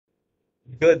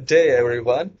Good day,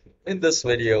 everyone. In this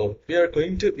video, we are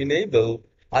going to enable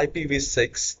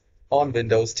IPv6 on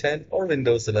Windows 10 or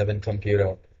Windows 11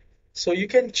 computer. So you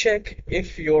can check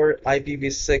if your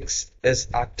IPv6 is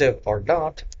active or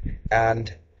not,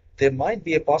 and there might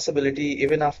be a possibility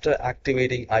even after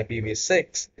activating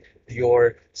IPv6,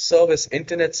 your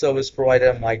internet service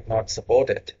provider might not support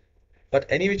it. But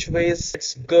any which ways,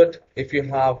 it's good if you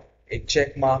have a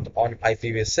check mark on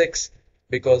IPv6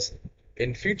 because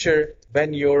in future,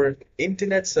 when your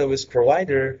internet service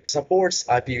provider supports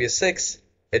IPv6,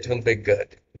 it will be good.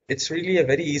 It's really a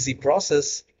very easy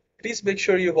process. Please make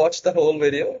sure you watch the whole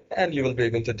video and you will be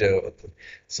able to do it.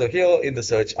 So here in the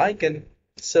search icon,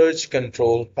 search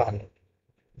control panel.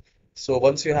 So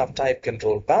once you have typed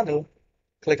control panel,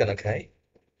 click on OK.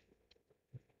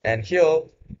 And here,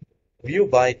 view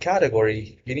by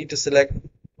category, you need to select,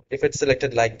 if it's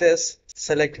selected like this,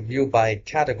 select view by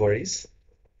categories.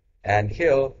 And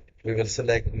here we will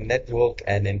select network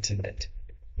and internet.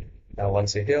 Now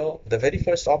once you're here, the very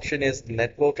first option is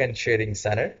network and sharing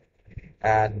center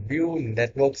and view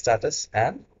network status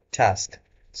and task.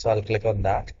 So I'll click on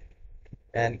that.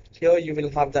 And here you will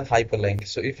have the hyperlink.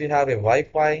 So if you have a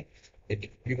Wi-Fi,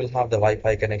 you will have the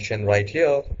Wi-Fi connection right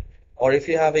here. Or if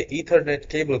you have a Ethernet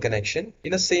cable connection,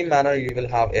 in the same manner, you will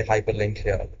have a hyperlink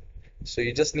here. So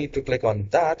you just need to click on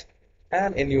that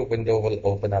and a new window will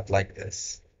open up like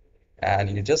this.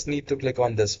 And you just need to click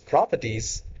on this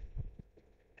properties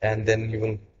and then you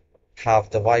will have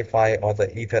the Wi-Fi or the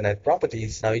Ethernet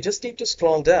properties. Now you just need to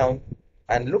scroll down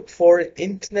and look for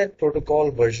Internet Protocol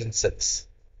version 6.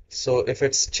 So if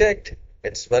it's checked,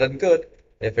 it's well and good.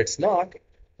 If it's not,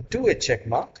 do a check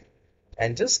mark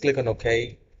and just click on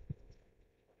OK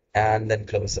and then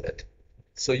close it.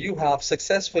 So you have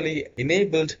successfully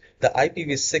enabled the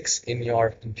IPv6 in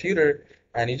your computer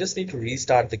and you just need to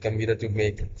restart the computer to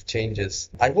make changes.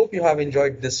 I hope you have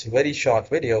enjoyed this very short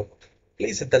video.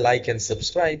 Please hit the like and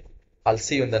subscribe. I'll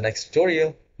see you in the next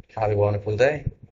tutorial. Have a wonderful day.